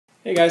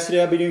Hey guys,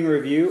 today I'll be doing a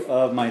review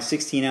of my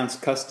 16-ounce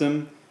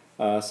custom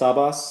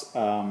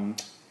Sabas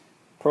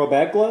Pro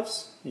bag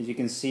gloves. As you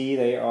can see,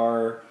 they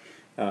are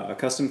a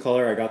custom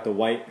color. I got the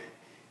white,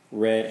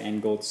 red,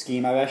 and gold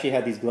scheme. I've actually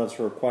had these gloves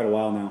for quite a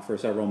while now, for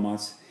several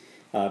months.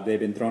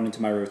 They've been thrown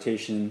into my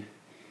rotation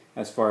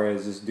as far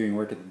as just doing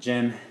work at the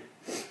gym.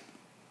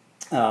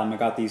 I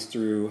got these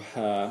through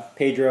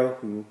Pedro,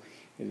 who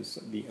is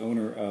the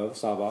owner of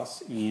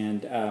Sabas,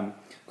 and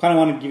kind of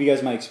wanted to give you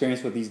guys my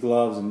experience with these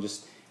gloves and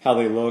just how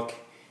they look,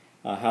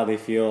 how they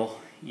feel,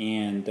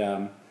 and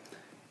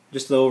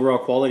just the overall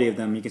quality of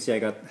them. You can see I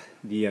got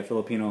the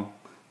Filipino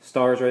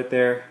stars right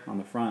there on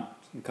the front,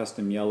 in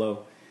custom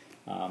yellow.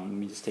 Let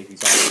me just take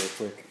these off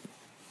real quick,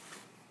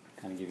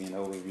 kind of give you an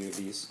overview of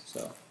these.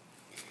 So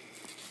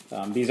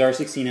these are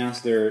 16 ounce.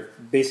 They're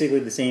basically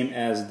the same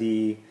as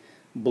the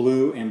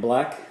blue and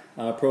black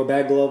Pro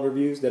bag glove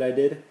reviews that I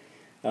did,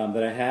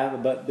 that I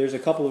have, but there's a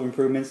couple of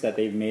improvements that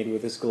they've made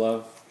with this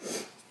glove.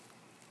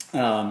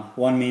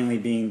 One mainly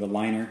being the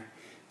liner,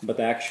 but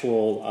the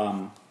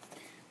actual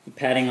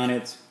padding on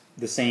it's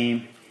the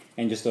same,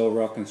 and just the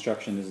overall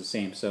construction is the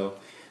same. So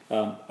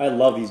I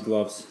love these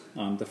gloves.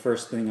 The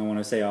first thing I want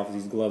to say off of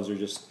these gloves are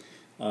just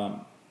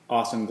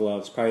awesome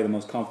gloves. Probably the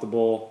most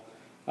comfortable.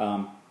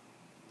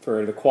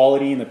 For the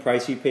quality and the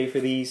price you pay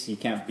for these, you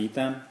can't beat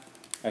them.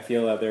 I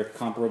feel that they're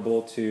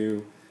comparable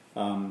to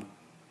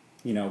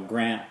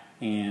Grant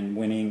and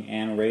Winning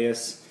and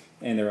Reyes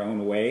in their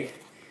own way.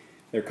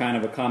 They're kind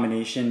of a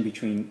combination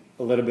between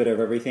a little bit of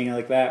everything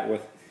like that,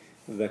 with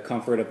the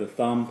comfort of the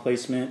thumb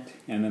placement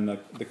and then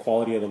the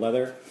quality of the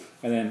leather.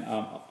 And then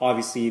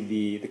obviously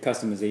the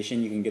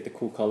customization, you can get the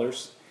cool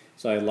colors.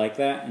 So I like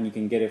that, and you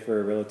can get it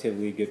for a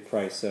relatively good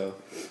price. So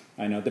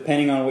I know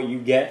depending on what you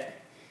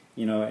get,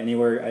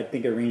 anywhere, I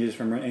think it ranges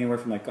from anywhere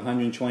from like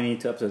 $120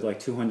 to up to like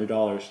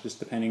 $200, just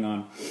depending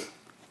on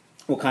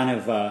what kind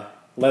of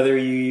leather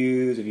you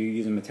use, if you're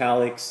using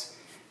metallics,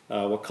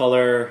 what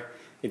color,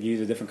 if you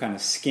use a different kind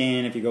of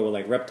skin, if you go with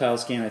like reptile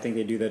skin, I think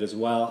they do that as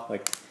well.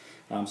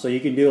 So you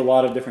can do a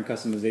lot of different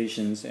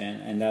customizations,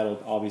 and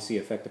that'll obviously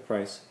affect the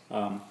price.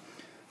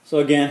 So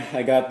again,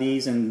 I got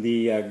these in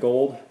the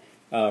gold,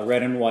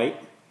 red, and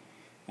white.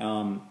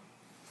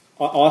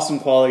 Awesome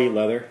quality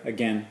leather.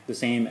 Again, the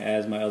same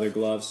as my other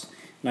gloves,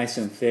 nice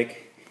and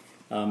thick.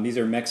 These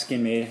are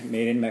Mexican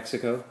made in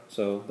Mexico,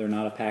 so they're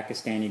not a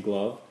Pakistani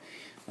glove.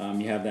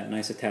 You have that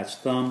nice attached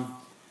thumb.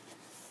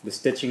 The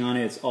stitching on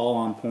it's all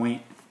on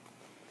point.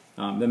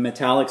 The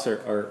metallics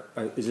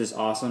is just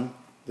awesome.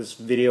 This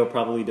video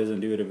probably doesn't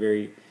do it a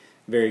very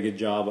good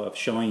job of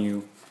showing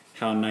you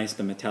how nice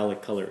the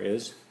metallic color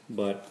is,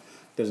 but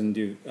doesn't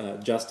do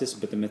justice.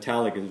 But the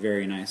metallic is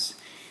very nice.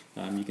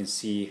 You can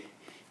see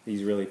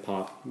these really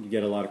pop. You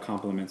get a lot of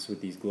compliments with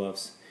these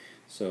gloves.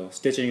 So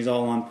stitching is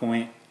all on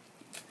point.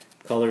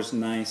 Color's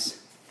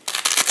nice.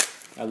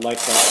 I like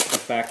the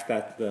fact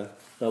that the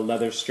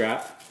leather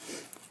strap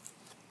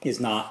is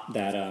not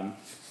that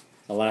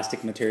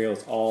elastic material.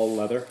 It's all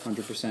leather,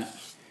 100%,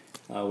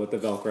 with the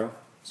Velcro.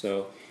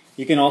 So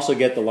you can also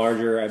get the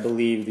larger, I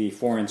believe, the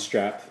 4-inch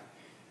strap,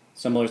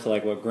 similar to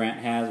like what Grant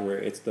has, where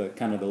it's the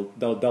kind of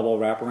the double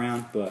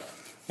wraparound. But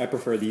I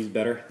prefer these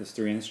better. This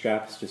 3-inch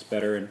strap is just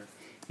better and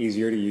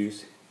easier to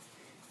use.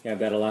 You have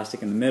that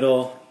elastic in the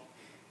middle.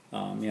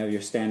 You have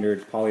your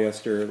standard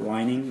polyester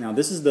lining. Now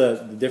this is the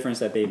difference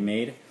that they've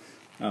made.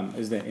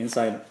 Is the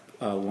inside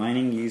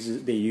lining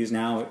they use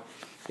now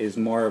is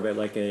more of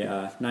like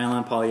a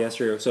nylon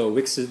polyester, so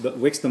it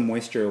wicks the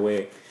moisture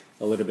away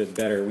a little bit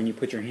better. When you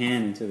put your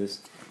hand into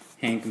this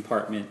hand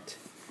compartment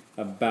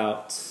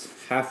about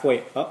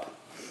halfway up,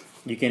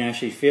 you can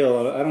actually feel,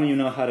 I don't even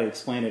know how to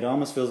explain it, it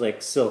almost feels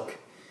like silk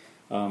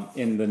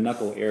in the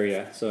knuckle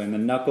area. So in the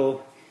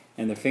knuckle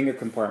and the finger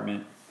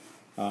compartment,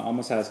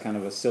 almost has kind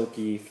of a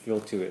silky feel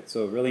to it.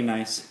 So really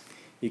nice.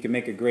 You can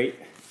make a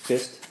great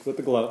fist with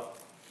the glove.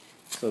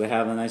 So they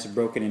have a nice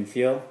broken in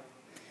feel.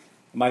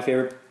 My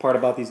favorite part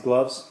about these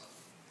gloves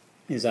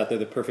is that they're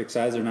the perfect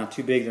size. They're not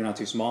too big, they're not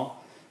too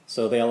small.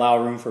 So they allow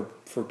room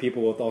for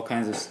people with all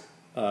kinds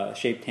of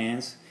shaped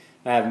hands.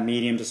 I have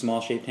medium to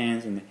small shaped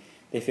hands, and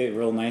they fit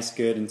real nice,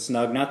 good and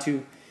snug. Not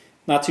too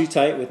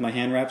tight with my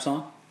hand wraps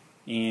on.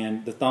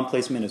 And the thumb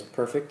placement is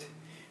perfect.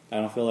 I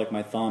don't feel like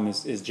my thumb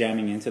is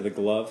jamming into the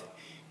glove,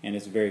 and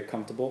it's very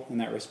comfortable in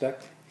that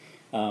respect.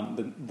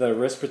 The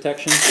wrist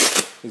protection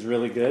is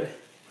really good.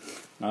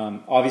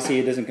 Obviously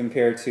it doesn't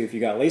compare to if you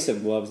got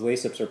lace-up gloves.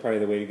 Lace-ups are probably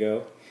the way to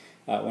go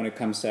when it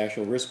comes to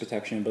actual wrist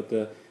protection, but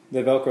the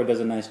Velcro does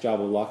a nice job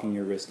of locking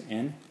your wrist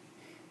in.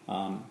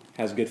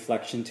 Has good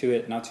flexion to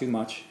it, not too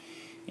much,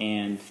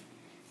 and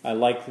I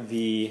like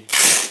the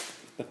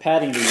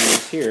padding they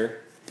use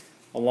here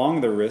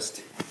along the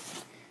wrist,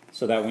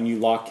 so that when you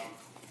lock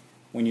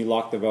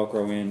the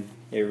Velcro in,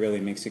 it really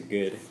makes a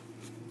good,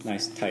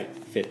 nice tight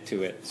fit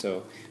to it.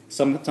 So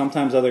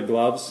sometimes other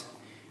gloves,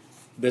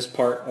 this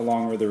part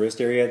along with the wrist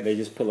area, they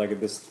just put like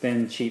this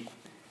thin, cheap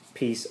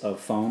piece of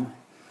foam.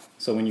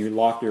 So when you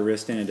lock your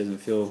wrist in, it doesn't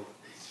feel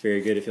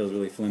very good. It feels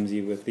really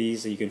flimsy. With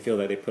these, you can feel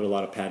that they put a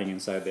lot of padding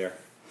inside there.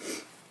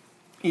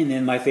 And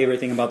then my favorite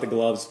thing about the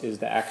gloves is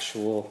the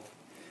actual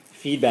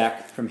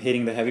feedback from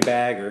hitting the heavy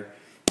bag or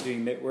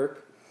doing mitt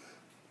work.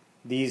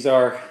 These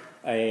are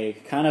a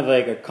kind of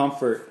like a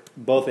comfort,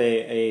 both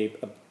a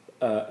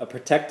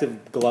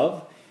protective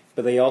glove,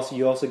 but you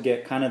also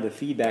get kind of the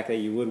feedback that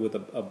you would with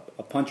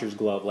a puncher's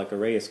glove, like a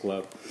Reyes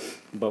glove,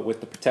 but with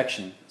the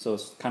protection. So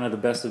it's kind of the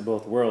best of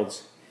both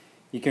worlds.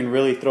 You can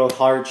really throw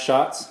hard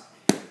shots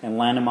and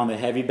land them on the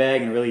heavy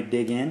bag and really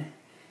dig in,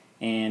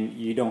 and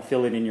you don't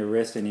feel it in your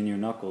wrist and in your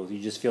knuckles. You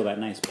just feel that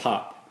nice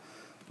pop.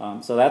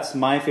 So that's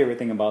my favorite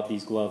thing about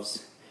these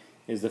gloves,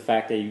 is the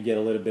fact that you get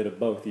a little bit of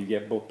both. You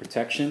get both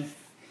protection.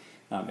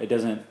 It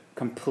doesn't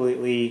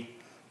completely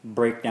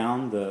break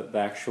down the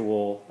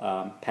actual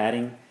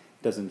padding.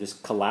 It doesn't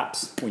just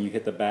collapse when you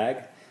hit the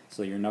bag,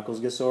 so your knuckles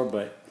get sore,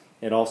 but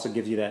it also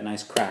gives you that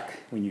nice crack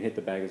when you hit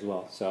the bag as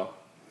well. So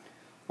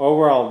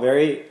overall,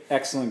 very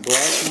excellent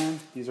gloves, man.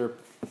 These are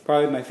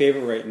probably my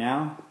favorite right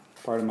now,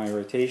 part of my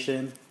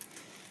rotation.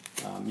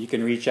 You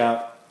can reach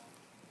out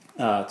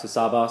to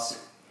Sabas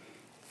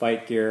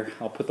Fight Gear.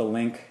 I'll put the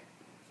link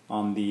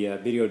on the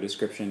video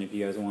description if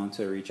you guys want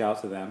to reach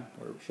out to them,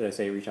 or should I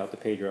say reach out to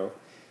Pedro.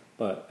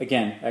 But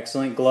again,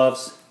 excellent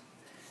gloves.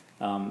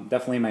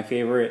 Definitely my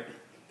favorite.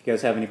 If you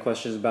guys have any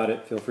questions about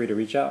it, feel free to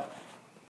reach out.